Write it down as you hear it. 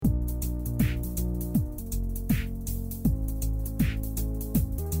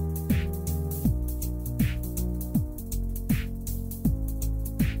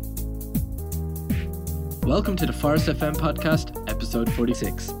Welcome to the Forest FM podcast, episode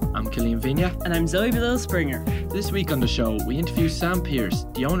 46. I'm Killian Vigna. And I'm Zoe Bedell Springer. This week on the show, we interview Sam Pearce,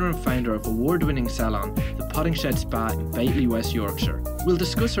 the owner and founder of award-winning salon, the Potting Shed Spa in Bately, West Yorkshire. We'll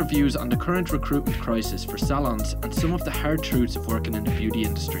discuss her views on the current recruitment crisis for salons and some of the hard truths of working in the beauty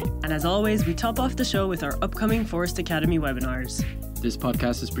industry. And as always, we top off the show with our upcoming Forest Academy webinars. This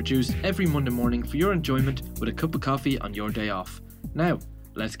podcast is produced every Monday morning for your enjoyment with a cup of coffee on your day off. Now,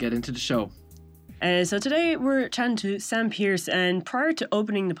 let's get into the show. So today we're chatting to Sam Pearce, and prior to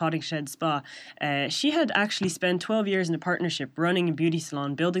opening the Potting Shed Spa, she had actually spent 12 years in a partnership running a beauty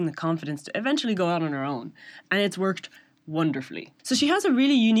salon, building the confidence to eventually go out on her own. And it's worked wonderfully. So she has a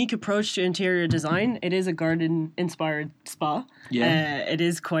really unique approach to interior design. It is a garden-inspired spa. Yeah. It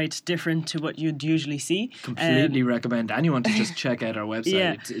is quite different to what you'd usually see. Completely recommend anyone to just check out our website.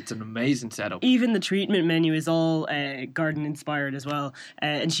 Yeah. It's an amazing setup. Even the treatment menu is all garden-inspired as well.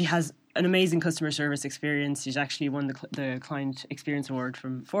 And she has an amazing customer service experience. She's actually won the Client Experience Award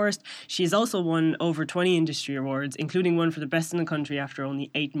from Forest. She's also won over 20 industry awards, including one for the best in the country after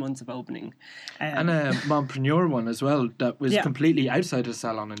only 8 months of opening. And a mompreneur one as well that was completely outside of the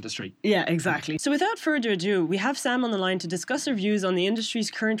salon industry. Yeah, exactly. So without further ado, we have Sam on the line to discuss her views on the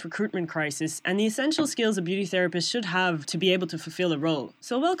industry's current recruitment crisis and the essential skills a beauty therapist should have to be able to fulfill a role.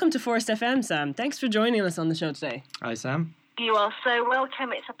 So welcome to Forest FM, Sam. Thanks for joining us on the show today. Hi, Sam. You are so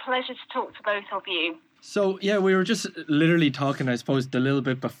welcome. It's a pleasure to talk to both of you. So, yeah, we were just literally talking, I suppose, the little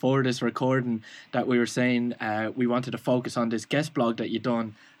bit before this recording that we were saying we wanted to focus on this guest blog that you've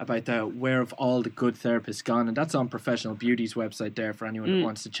done about the where have all the good therapists gone, and that's on Professional Beauty's website there for anyone that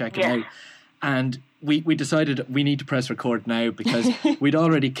wants to check it out. And we decided we need to press record now because we'd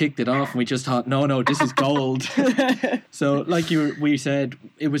already kicked it off and we just thought, no, this is gold. So like we said,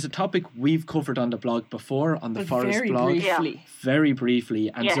 it was a topic we've covered on the blog before, on the Forest blog. Very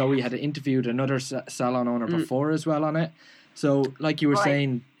briefly. And Zoe had interviewed another salon owner before as well on it. So like you were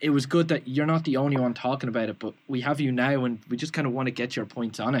saying, it was good that you're not the only one talking about it, but we have you now and we just kind of want to get your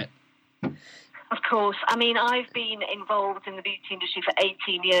points on it. Of course. I mean, I've been involved in the beauty industry for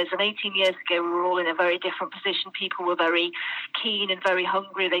 18 years, and 18 years ago we were all in a very different position. People were very keen and very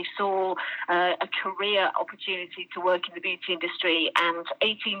hungry. They saw a career opportunity to work in the beauty industry, and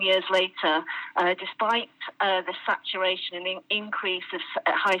 18 years later, despite the saturation and increase of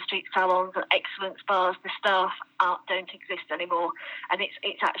high street salons and excellent spas, the staff don't exist anymore. And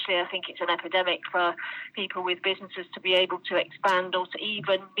it's actually, I think it's an epidemic for people with businesses to be able to expand or to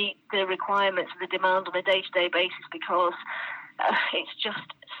even meet the requirements of the demand on a day-to-day basis, because it's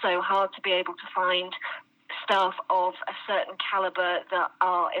just so hard to be able to find staff of a certain calibre that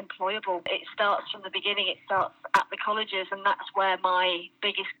are employable. It starts from the beginning. It starts at the colleges, and that's where my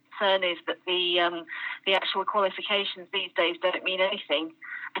biggest concern is, that the actual qualifications these days don't mean anything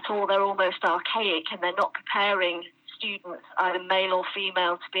at all. They're almost archaic, and they're not preparing students, either male or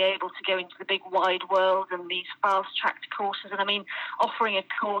female, to be able to go into the big wide world and these fast-tracked courses. And I mean, offering a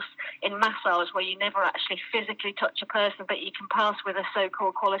course in massage where you never actually physically touch a person, but you can pass with a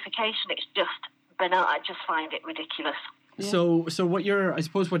so-called qualification, it's just banal. I just find it ridiculous. So what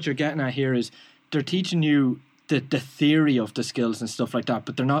you're getting at here is they're teaching you the theory of the skills and stuff like that,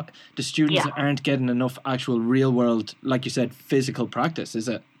 but they're not, the students aren't getting enough actual real world, like you said, physical practice, is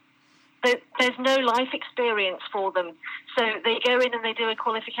it? There's no life experience for them. So they go in and they do a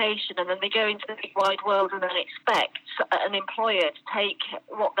qualification, and then they go into the big wide world and then expect an employer to take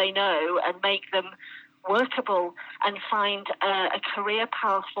what they know and make them workable and find a career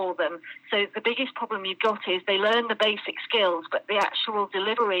path for them. So the biggest problem you've got is they learn the basic skills, but the actual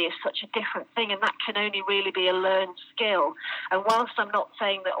delivery is such a different thing, and that can only really be a learned skill. And whilst I'm not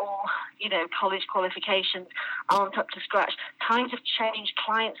saying that all, college qualifications aren't up to scratch, times have changed.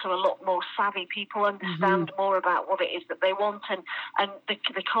 Clients are a lot more savvy. People understand more about what it is that they want, and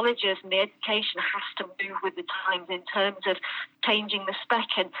the colleges and the education has to move with the times in terms of changing the spec,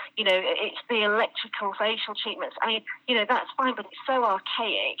 and it's the electrical facial treatments. I mean, that's fine, but it's so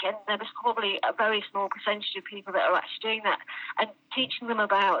archaic, and there's probably a very small percentage of people that are actually doing that, and teaching them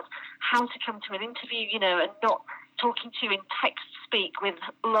about how to come to an interview, and not talking to you in text speak with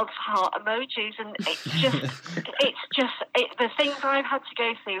love heart emojis. And the things I've had to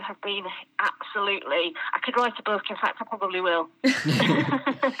go through have been absolutely, I could write a book. In fact, I probably will.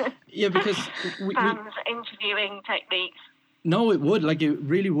 Yeah, because fans interviewing techniques. No, it would. Like, it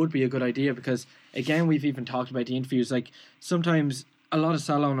really would be a good idea, because, again, we've even talked about the interviews. Like, sometimes a lot of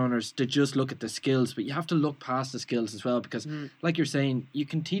salon owners, they just look at the skills, but you have to look past the skills as well, because, like you're saying, you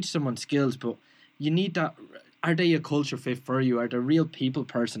can teach someone skills, but you need that. Are they a culture fit for you? Are they a real people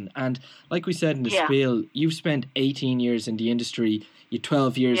person? And like we said in the spiel, you've spent 18 years in the industry. you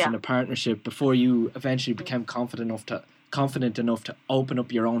 12 years Yeah. in a partnership before you eventually became confident enough to open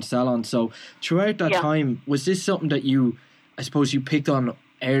up your own salon. So throughout that Yeah. time, was this something that you picked on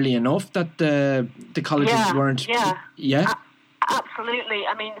early enough, that the colleges weren't? Yeah. Absolutely.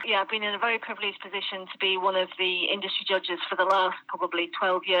 I mean, I've been in a very privileged position to be one of the industry judges for the last probably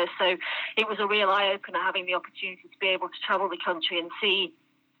 12 years. So it was a real eye-opener having the opportunity to be able to travel the country and see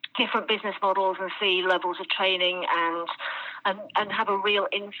different business models and see levels of training and have a real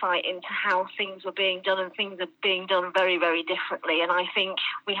insight into how things were being done, and things are being done very, very differently. And I think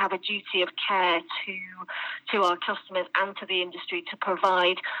we have a duty of care to our customers and to the industry to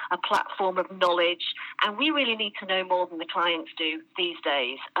provide a platform of knowledge. And we really need to know more than the clients do these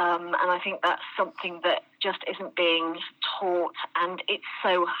days. And I think that's something that just isn't being taught. And it's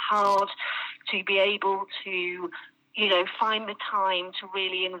so hard to be able to, find the time to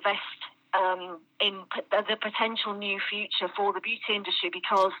really invest in the potential new future for the beauty industry,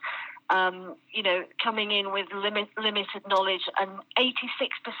 because coming in with limited knowledge, and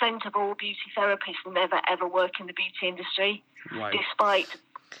 86% of all beauty therapists never ever work in the beauty industry, Right. despite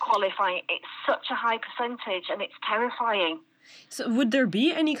qualifying. It's such a high percentage, and it's terrifying. So would there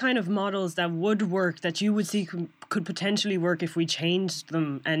be any kind of models that would work, that you would see could potentially work if we changed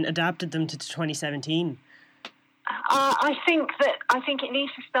them and adapted them to 2017? I think it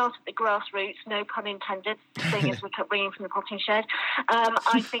needs to start at the grassroots, no pun intended, seeing as we kept bringing from the potting shed.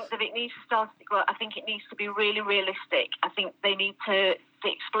 I think that it needs to start at the grassroots. I think it needs to be really realistic. I think they need to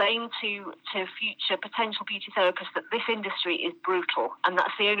explain to future potential beauty therapists that this industry is brutal, and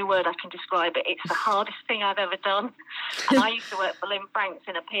that's the only word I can describe it. It's the hardest thing I've ever done. And I used to work for Lynn Franks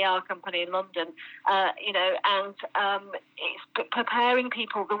in a PR company in London, and it's preparing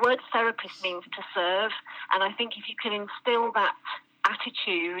people. The word therapist means to serve, and I think if you can instill that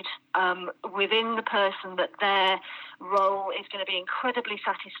attitude within the person, that their role is going to be incredibly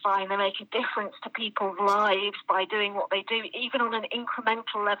satisfying. They make a difference to people's lives by doing what they do, even on an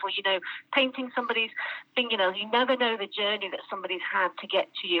incremental level. Painting somebody's fingernails. You never know the journey that somebody's had to get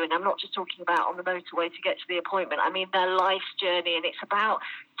to you. And I'm not just talking about on the motorway to get to the appointment. I mean their life's journey, and it's about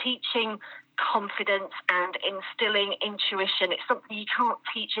teaching confidence and instilling intuition. It's something you can't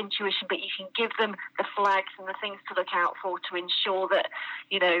teach intuition, but you can give them the flags and the things to look out for to ensure that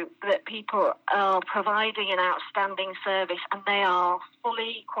that people are providing an outstanding service, and they are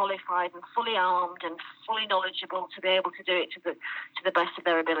fully qualified and fully armed and fully knowledgeable to be able to do it to the best of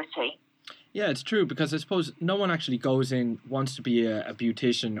their ability. Yeah, it's true, because I suppose no one actually wants to be a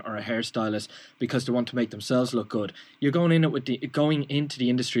beautician or a hairstylist because they want to make themselves look good. You're going into the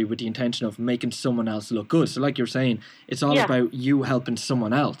industry with the intention of making someone else look good. So like you're saying, it's all about you helping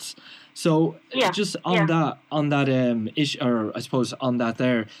someone else. So just on that issue, or I suppose on that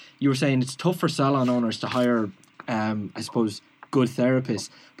there, you were saying it's tough for salon owners to hire, I suppose, good therapists,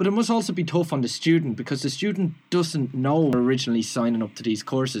 but it must also be tough on the student, because the student doesn't know originally signing up to these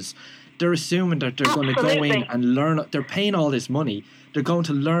courses. They're assuming that they're going to go in and learn. They're paying all this money. They're going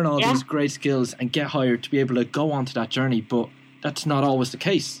to learn all these great skills and get hired to be able to go onto that journey, but that's not always the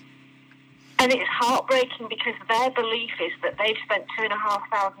case. And it's heartbreaking, because their belief is that they've spent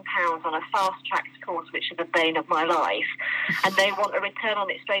 £2,500 on a fast-track course, which is the bane of my life, and they want a return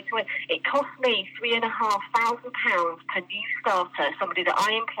on it straight away. It cost me £3,500 per new starter, somebody that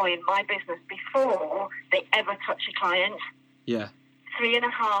I employ in my business, before they ever touch a client. Yeah. £3,500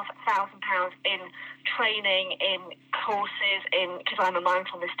 in training, in courses, because I'm a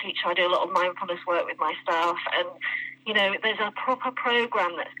mindfulness teacher. I do a lot of mindfulness work with my staff, and there's a proper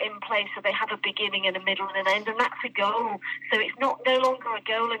program that's in place, so they have a beginning and a middle and an end, and that's a goal. So it's no longer a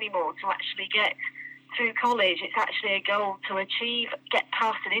goal anymore to actually get through college. It's actually a goal to get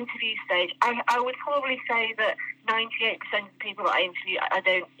past an interview stage. I would probably say that 98% of the people that I interview,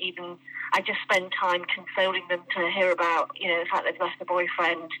 I just spend time consoling them to hear about, the fact they've left a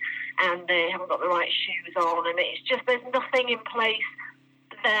boyfriend and they haven't got the right shoes on, and it's just, there's nothing in place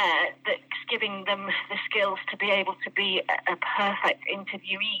there that's giving them the skills to be able to be a perfect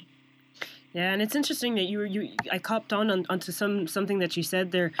interviewee. Yeah, and it's interesting that I copped onto something that you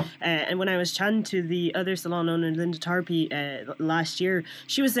said there, and when I was chatting to the other salon owner, Linda Tarpey, last year,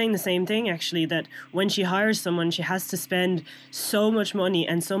 she was saying the same thing, actually, that when she hires someone, she has to spend so much money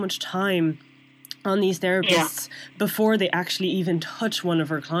and so much time on these therapists before they actually even touch one of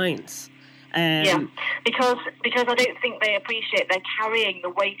her clients. Because I don't think they appreciate they're carrying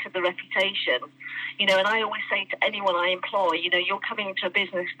the weight of the reputation And I always say to anyone I employ, you're coming into a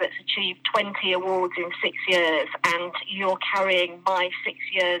business that's achieved 20 awards in 6 years, and you're carrying my 6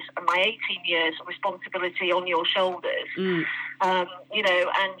 years and my 18 years of responsibility on your shoulders. And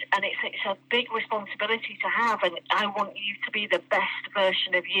it's a big responsibility to have, and I want you to be the best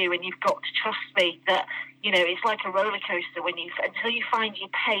version of you, and you've got to trust me that, it's like a roller coaster until you find your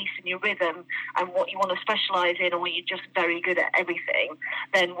pace and your rhythm and what you want to specialise in, or you're just very good at everything,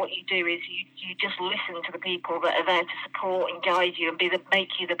 then what you do is you just listen to the people that are there to support and guide you and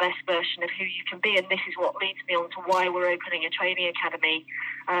make you the best version of who you can be. And this is what leads me on to why we're opening a training academy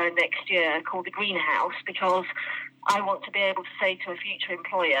next year called the Greenhouse, because I want to be able to say to a future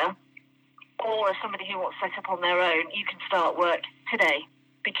employer or somebody who wants to set up on their own, you can start work today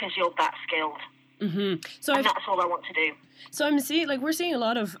because you're that skilled. Mm-hmm. And that's all I want to do. So we're seeing a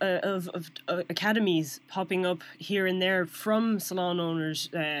lot of academies popping up here and there from salon owners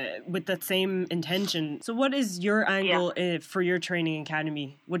with that same intention. So what is your angle for your training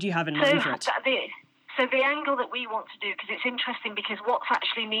academy? What do you have in mind for it? So the angle that we want to do, because it's interesting, because what's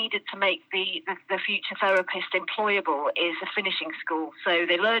actually needed to make the future therapist employable is a finishing school. So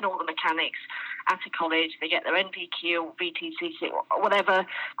they learn all the mechanics at a college, they get their NVQ or VTC, whatever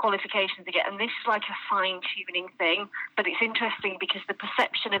qualifications they get, and this is like a fine-tuning thing. But it's interesting because the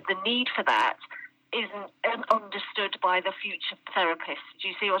perception of the need for that isn't understood by the future therapists. Do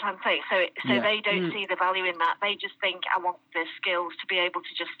you see what I'm saying? So they don't see the value in that. They just think, I want the skills to be able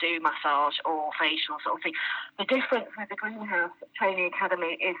to just do massage or facial sort of thing. The difference with the Greenhouse Training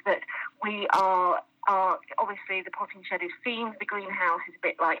Academy is that we are obviously the potting shed is themed. The greenhouse is a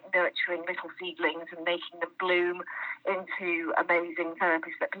bit like nurturing little seedlings and making them bloom into amazing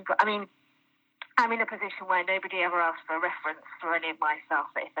therapists that people... I'm in a position where nobody ever asks for a reference for any of my staff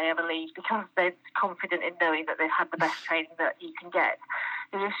if they ever leave, because they're confident in knowing that they've had the best training that you can get.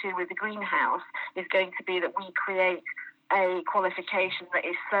 The issue with the Greenhouse is going to be that we create a qualification that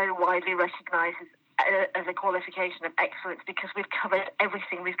is so widely recognised as a qualification of excellence, because we've covered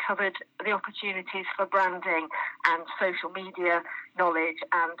everything. We've covered the opportunities for branding and social media knowledge,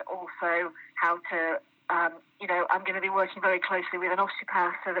 and also how to... I'm going to be working very closely with an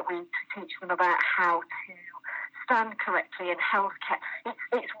osteopath so that we teach them about how to stand correctly in healthcare.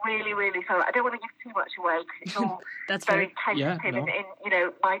 It's really, really thorough. I don't want to give too much away because it's all very tentative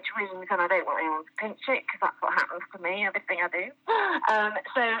in my dreams, and I don't want anyone to pinch it because that's what happens to me, everything I do. I'm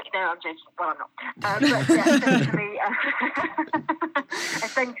joking. Well, I'm not. But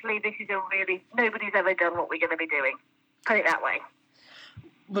essentially, this is nobody's ever done what we're going to be doing. Put it that way.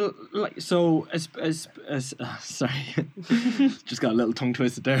 Well, sorry, just got a little tongue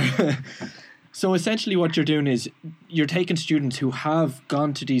twisted there. So essentially what you're doing is you're taking students who have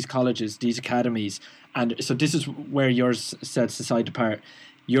gone to these colleges, these academies, and so this is where yours sets the side apart.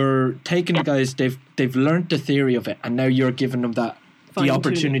 You're taking the guys, they've learnt the theory of it, and now you're giving them the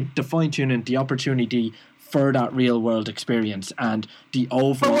opportunity, the fine-tuning, the opportunity for that real-world experience and the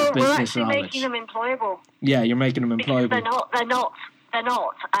overall business knowledge. We're actually making them employable. Yeah, you're making them employable. Because they're not.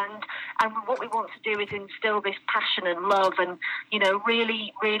 And what we want to do is instill this passion and love and,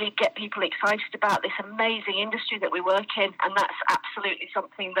 really, really get people excited about this amazing industry that we work in. And that's absolutely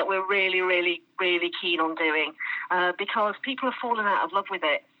something that we're really, really, really keen on doing because people have fallen out of love with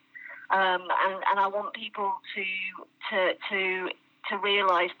it. And I want people to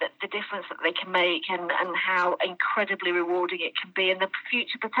realise that the difference that they can make and how incredibly rewarding it can be in the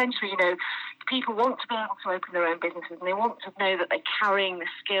future potentially. People want to be able to open their own businesses, and they want to know that they're carrying the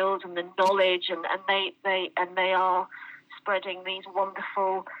skills and the knowledge, and they are spreading these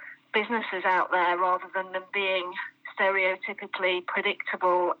wonderful businesses out there rather than them being stereotypically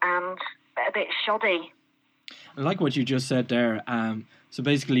predictable and a bit shoddy. I like what you just said there. So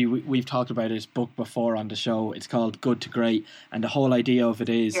basically, we've talked about this book before on the show. It's called Good to Great. And the whole idea of it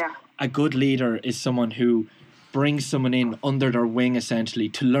is a good leader is someone who brings someone in under their wing, essentially,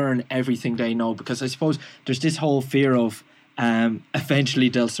 to learn everything they know. Because I suppose there's this whole fear of eventually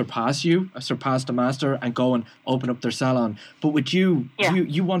they'll surpass the master and go and open up their salon. But with you,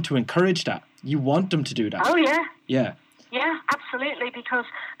 you want to encourage that. You want them to do that. Oh, yeah. Yeah. Yeah, absolutely, because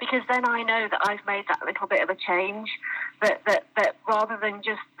then I know that I've made that little bit of a change, that rather than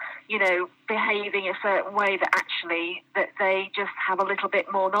just, behaving a certain way, that actually that they just have a little bit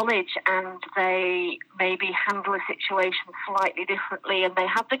more knowledge and they maybe handle a situation slightly differently, and they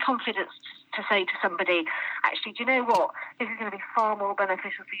have the confidence to say to somebody, actually, do you know what, this is going to be far more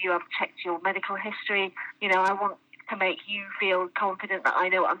beneficial for you. I've checked your medical history, I want to make you feel confident that I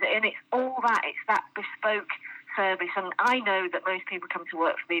know what I'm doing. And it's all that, it's that bespoke service, and I know that most people come to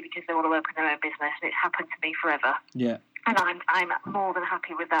work for me because they want to open their own business, and it's happened to me forever. Yeah. And I'm more than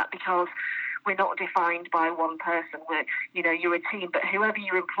happy with that, because we're not defined by one person. You're a team, but whoever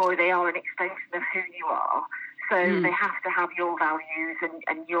you employ, they are an extension of who you are. So they have to have your values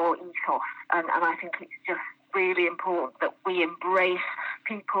and your ethos. And I think it's just really important that we embrace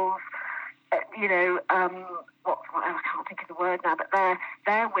people's, I can't think of the word now, but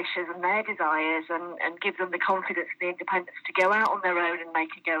their wishes and their desires, and give them the confidence and the independence to go out on their own and make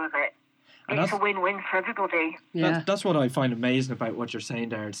a go of it. And it's a win-win for everybody. Yeah. That's what I find amazing about what you're saying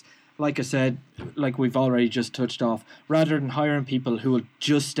there. It's, like I said, like we've already just touched off, rather than hiring people who will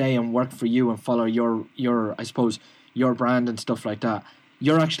just stay and work for you and follow your I suppose, your brand and stuff like that,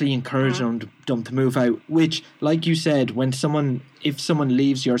 you're actually encouraging them to move out, which, like you said, if someone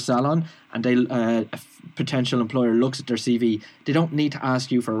leaves your salon and a potential employer looks at their CV, they don't need to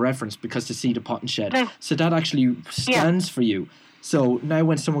ask you for a reference because they see the potting shed. No. So that actually stands for you. So now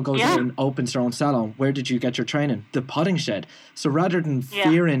when someone goes out and opens their own salon, where did you get your training? The potting shed. So rather than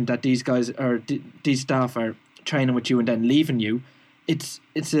fearing that these guys or these staff are training with you and then leaving you, it's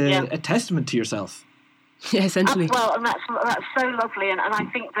a testament to yourself. Yeah, essentially. Well, and that's so lovely, and I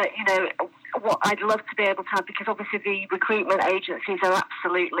think that, what I'd love to be able to have, because obviously the recruitment agencies are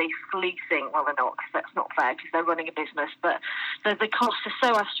absolutely fleecing. Well, they're not, because that's not fair, because they're running a business, but the costs are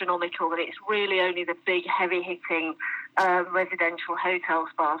so astronomical that it's really only the big, heavy-hitting residential hotel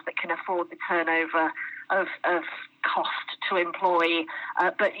spas that can afford the turnover of cost to employ.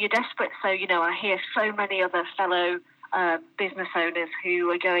 But you're desperate, so, I hear so many other fellow business owners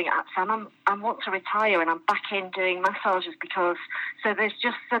who are going, I want to retire and I'm back in doing massages because so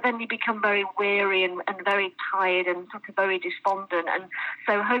then you become very weary and very tired and sort of very despondent, and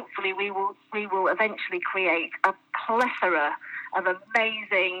so hopefully we will eventually create a plethora of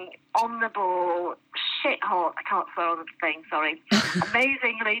amazing, on the ball, shit hot, I can't swear on the thing, sorry,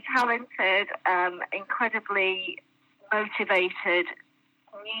 amazingly talented, incredibly motivated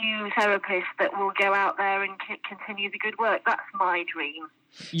new therapists that will go out there and continue the good work. That's my dream.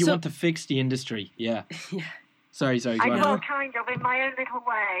 You want to fix the industry, yeah. Sorry. Go on. Kind of, in my own little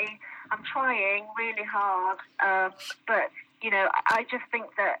way. I'm trying really hard, but I just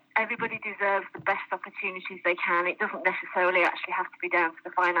think that everybody deserves the best opportunities they can. It doesn't necessarily actually have to be down to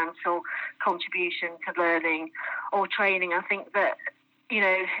the financial contribution to learning or training. I think that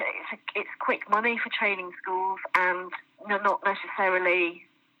it's quick money for training schools, and not necessarily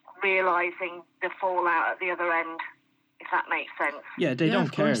realising the fallout at the the end, if that makes sense. Yeah, they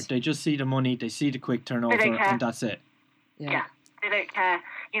don't care. They just see the money, they see the quick turnover, and that's it. Yeah, they don't care.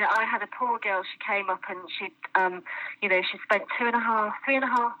 I had a poor girl. She came up and she spent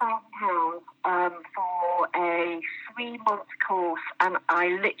 £3,500 for a 3-month course, and I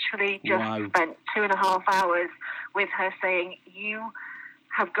literally just spent 2.5 hours with her saying, you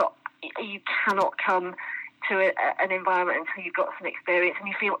cannot come to an environment until you've got some experience, and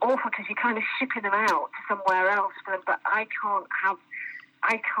you feel awful because you're kind of shipping them out to somewhere else for them, but I can't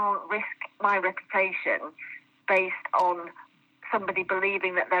risk my reputation based on somebody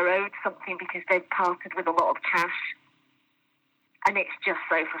believing that they're owed something because they've parted with a lot of cash. And it's just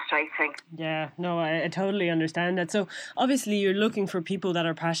so frustrating. Yeah, no, I totally understand that. So obviously you're looking for people that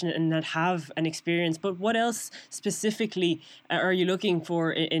are passionate and that have an experience, but what else specifically are you looking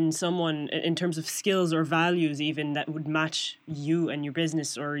for in someone in terms of skills or values even that would match you and your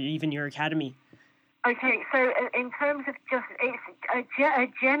business or even your academy? Okay, so in terms of just, it's a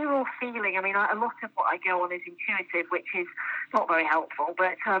general feeling. I mean, a lot of what I go on is intuitive, which is not very helpful,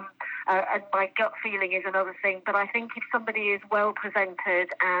 but and my gut feeling is another thing. But I think if somebody is well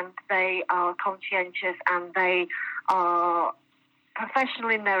presented and they are conscientious and they are professional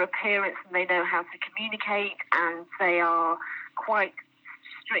in their appearance and they know how to communicate and they are quite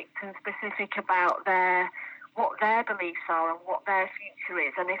strict and specific about what their beliefs are and what their future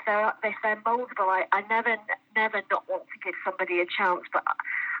is, and if they're mouldable, I never not want to give somebody a chance, but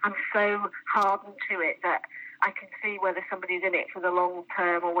I'm so hardened to it that I can see whether somebody's in it for the long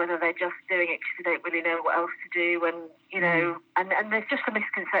term or whether they're just doing it because they don't really know what else to do, and and there's just a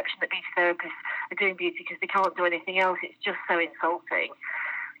misconception that beauty therapists are doing beauty because they can't do anything else. It's just so insulting.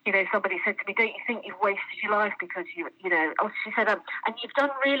 Somebody said to me, don't you think you've wasted your life because she said, and you've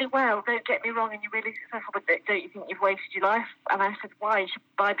done really well, don't get me wrong, and you're really successful, but don't you think you've wasted your life? And I said, why?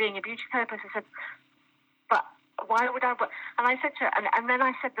 By being a beauty therapist. I said, but why would I? And I said to her, and then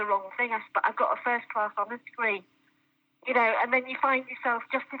I said the wrong thing. I said, but I've got a first-class honours degree. And then you find yourself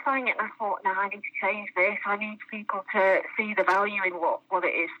justifying it, and I thought, no, I need to change this. I need people to see the value in what it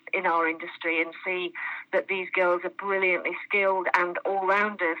is in our industry and see that these girls are brilliantly skilled and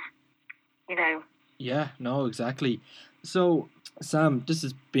all-rounders, Yeah, no, exactly. So, Sam, this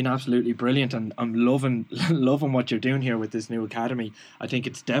has been absolutely brilliant, and I'm loving loving what you're doing here with this new academy. I think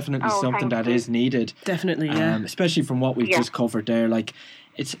it's definitely something that is needed. Definitely, yeah. Especially from what we've just covered there. Like,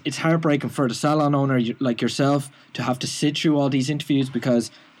 it's heartbreaking for the salon owner like yourself to have to sit through all these interviews because,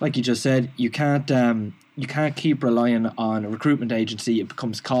 like you just said, you can't keep relying on a recruitment agency. It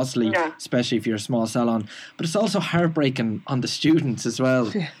becomes costly, especially if you're a small salon. But it's also heartbreaking on the students as well,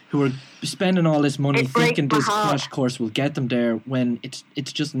 who are spending all this money thinking this crash course will get them there when it's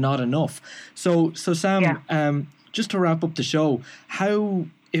just not enough. So Sam, just to wrap up the show,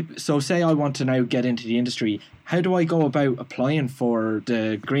 say I want to now get into the industry, how do I go about applying for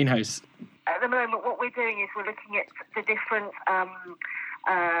the greenhouse? At the moment, what we're doing is we're looking at the different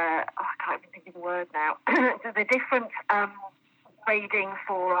I can't even think of the word now. The different grading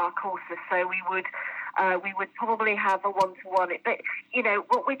for our courses. So we would probably have a one-to-one. But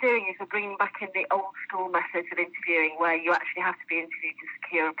what we're doing is we're bringing back in the old school methods of interviewing, where you actually have to be interviewed to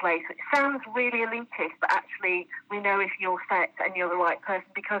secure a place. It sounds really elitist, but actually we know if you're set and you're the right person.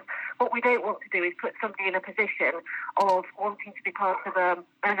 Because what we don't want to do is put somebody in a position of wanting to be part of a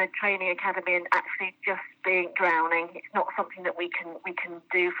training academy and actually just being drowning. It's not something that we can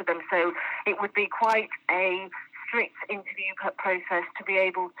do for them. So it would be quite a strict interview process to be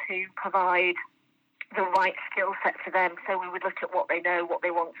able to provide the right skill set for them. So we would look at what they know, what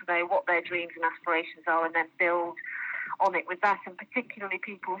they want to know, what their dreams and aspirations are, and then build on it with that. And particularly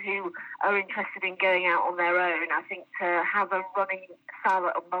people who are interested in going out on their own. I think to have a running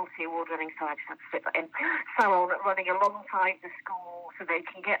salon, a multi-award running salon, I just have to fit that in, salon running alongside the school so they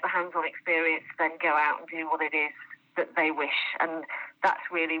can get the hands-on experience, then go out and do what it is that they wish. And that's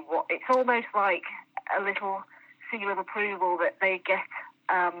really what, it's almost like a little seal of approval that they get,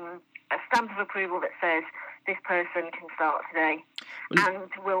 a stamp of approval that says this person can start today and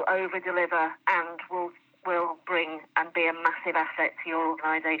will over-deliver and will bring and be a massive asset to your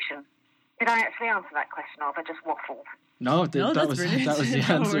organisation. Did I actually answer that question, or have I just waffled? No, that was the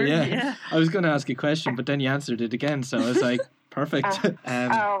answer, yeah. I was going to ask a question, but then you answered it again, so I was like, perfect.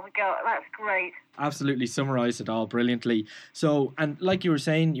 Oh, God, that's great. Absolutely summarised it all brilliantly. So, and like you were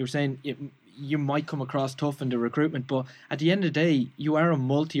saying you might come across tough in the recruitment, but at the end of the day, you are a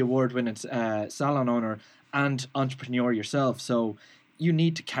multi-award winning salon owner and entrepreneur yourself. So you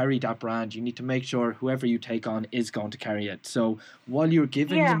need to carry that brand. You need to make sure whoever you take on is going to carry it. So while you're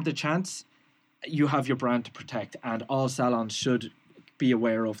giving them the chance, you have your brand to protect, and all salons should be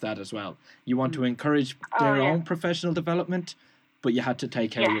aware of that as well. You want to encourage their own professional development, but you had to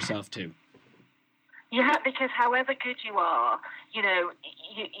take care of yourself too. You have, because however good you are,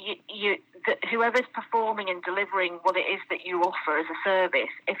 whoever's performing and delivering what it is that you offer as a service,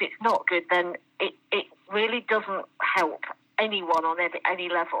 if it's not good, then it really doesn't help anyone on any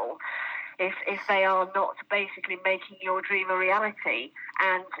level if they are not basically making your dream a reality.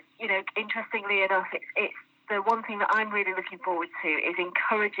 And, interestingly enough, it's the one thing that I'm really looking forward to is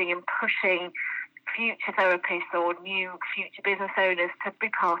encouraging and pushing future therapists or new future business owners to be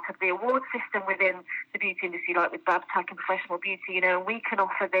part of the award system within the beauty industry, like with Babtac and Professional Beauty, and we can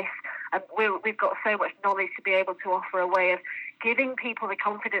offer this, and we've got so much knowledge to be able to offer a way of giving people the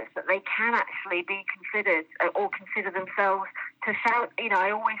confidence that they can actually be considered or consider themselves to shout.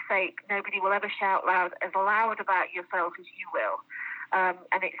 I always say nobody will ever shout as loud about yourself as you will,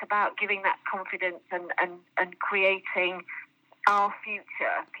 and it's about giving that confidence and creating our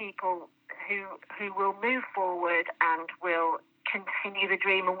future people who will move forward and will continue the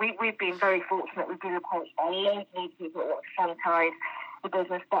dream. And we've been very fortunate. We've been approached by loads of people that want to franchise the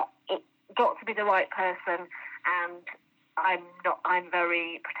business, but it's got to be the right person. And I'm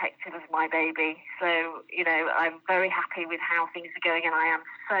very protective of my baby. So, I'm very happy with how things are going, and I am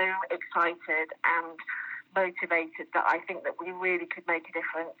so excited and motivated that I think that we really could make a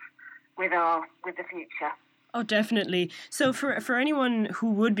difference with the future. Oh, definitely. So for anyone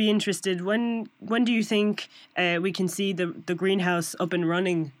who would be interested, when do you think we can see the greenhouse up and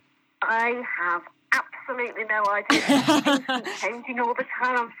running? I have absolutely no idea. It's changing all the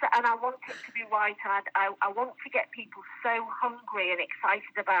time, and I want it to be right. And I want to get people so hungry and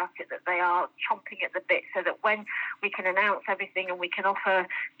excited about it that they are chomping at the bit, so that when we can announce everything and we can offer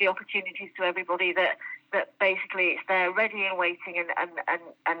the opportunities to everybody, that basically it's there ready and waiting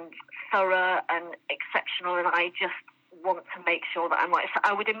and thorough and exceptional. And I just want to make sure that I'm right. So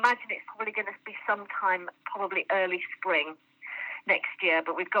I would imagine it's probably going to be sometime, probably early spring next year.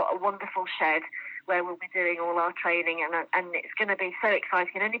 But we've got a wonderful shed where we'll be doing all our training, and it's going to be so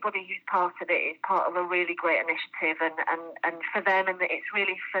exciting. And anybody who's part of it is part of a really great initiative, and for them, and it's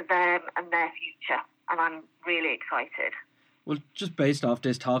really for them and their future. And I'm really excited. Well, just based off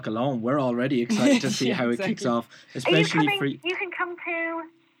this talk alone, we're already excited to see Yeah, how it exactly. kicks off, Are you especially coming? for. You can come too.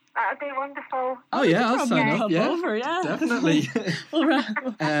 That would be wonderful. Oh yeah, I'll Probably sign up. hop Yeah, over, yeah. definitely. All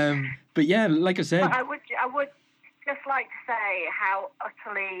right. But yeah, like I said, But I would just like to say how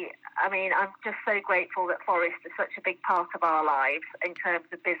utterly, I mean, I'm just so grateful that Forest is such a big part of our lives in terms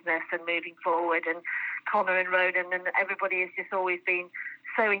of business and moving forward. And Connor and Ronan and everybody has just always been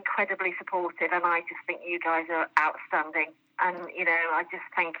so incredibly supportive. And I just think you guys are outstanding. And, you know, I just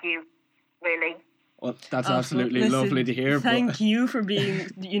thank you, really. well, that's Oh, absolutely listen, lovely to hear. Thank But you for being,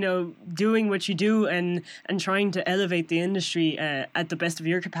 doing what you do and trying to elevate the industry at the best of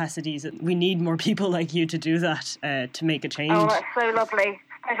your capacities. We need more people like you to do that, to make a change. Oh, that's so lovely.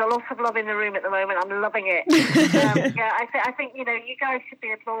 There's a lot of love in the room at the moment. I'm loving it. Yeah, I think, you guys should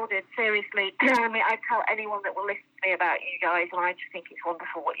be applauded, seriously. I mean, I tell anyone that will listen to me about you guys, and I just think it's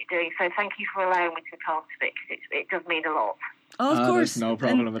wonderful what you're doing. So thank you for allowing me to be part of it, because it does mean a lot. Oh, of there's course. no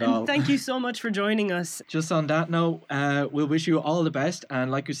problem and, at all. And thank you so much for joining us. just on that note, we'll wish you all the best.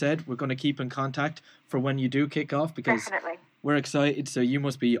 And like you said, we're going to keep in contact for when you do kick off, because Definitely. we're excited. So you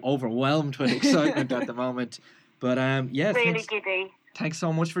must be overwhelmed with excitement at the moment. But yeah, Really giddy. thanks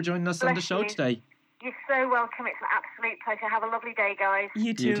so much for joining us on the Bless show you. today. You're so welcome. It's an absolute pleasure. Have a lovely day, guys.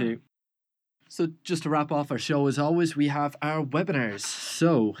 You too. You too. So just to wrap off our show, as always, we have our webinars.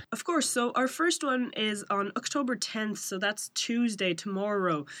 So Of course. So our first one is on October 10th. So that's Tuesday,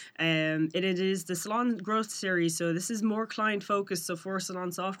 tomorrow. It is the Salon Growth Series. So this is more client focused. So for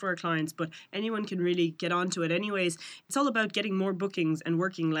salon software clients, but anyone can really get onto it anyways. It's all about getting more bookings and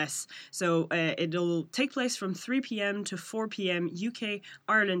working less. So it'll take place from 3 p.m. to 4 p.m. UK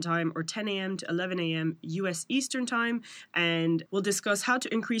Ireland time, or 10 a.m. to 11 a.m. US Eastern time. And we'll discuss how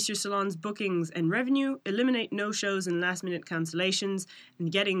to increase your salon's bookings and revenue, eliminate no-shows and last-minute cancellations,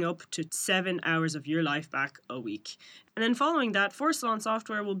 and getting up to 7 hours of your life back a week. And then following that, For Salon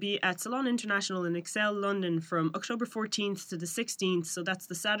Software will be at Salon International in Excel, London from October 14th to the 16th. So that's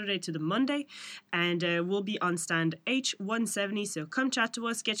the Saturday to the Monday. And we'll be on stand H170. So come chat to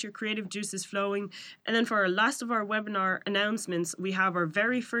us, get your creative juices flowing. And then for our last of our webinar announcements, we have our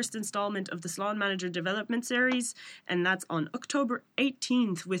very first installment of the Salon Manager Development Series. And that's on October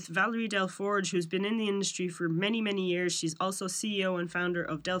 18th with Valerie Delforge, who's been in the industry for many, many years. She's also CEO and founder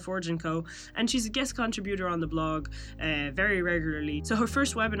of Delforge & Co. And she's a guest contributor on the blog very regularly. So her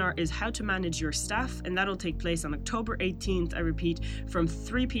first webinar is how to manage your staff, and that'll take place on October 18th, I repeat, from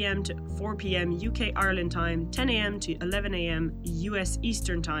 3 p.m. to 4 p.m. UK Ireland time, 10 a.m. to 11 a.m. US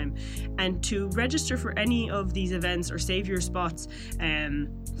Eastern time. And to register for any of these events or save your spots,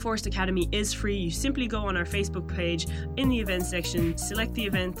 Forest Academy is free. You simply go on our Facebook page in the event section, select the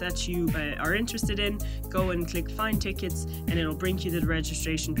event that you are interested in, go and click find tickets, and it'll bring you to the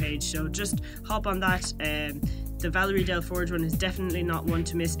registration page. So just hop on that. The Valerie Delforge one is definitely not one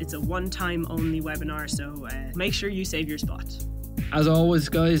to miss. It's a one-time only webinar, so make sure you save your spot. as always,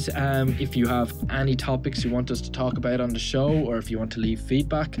 guys, if you have any topics you want us to talk about on the show, or if you want to leave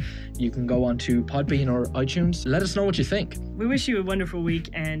feedback, you can go on to Podbean or iTunes. Let us know what you think. We wish you a wonderful week,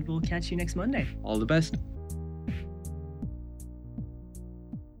 and we'll catch you next Monday. All the best.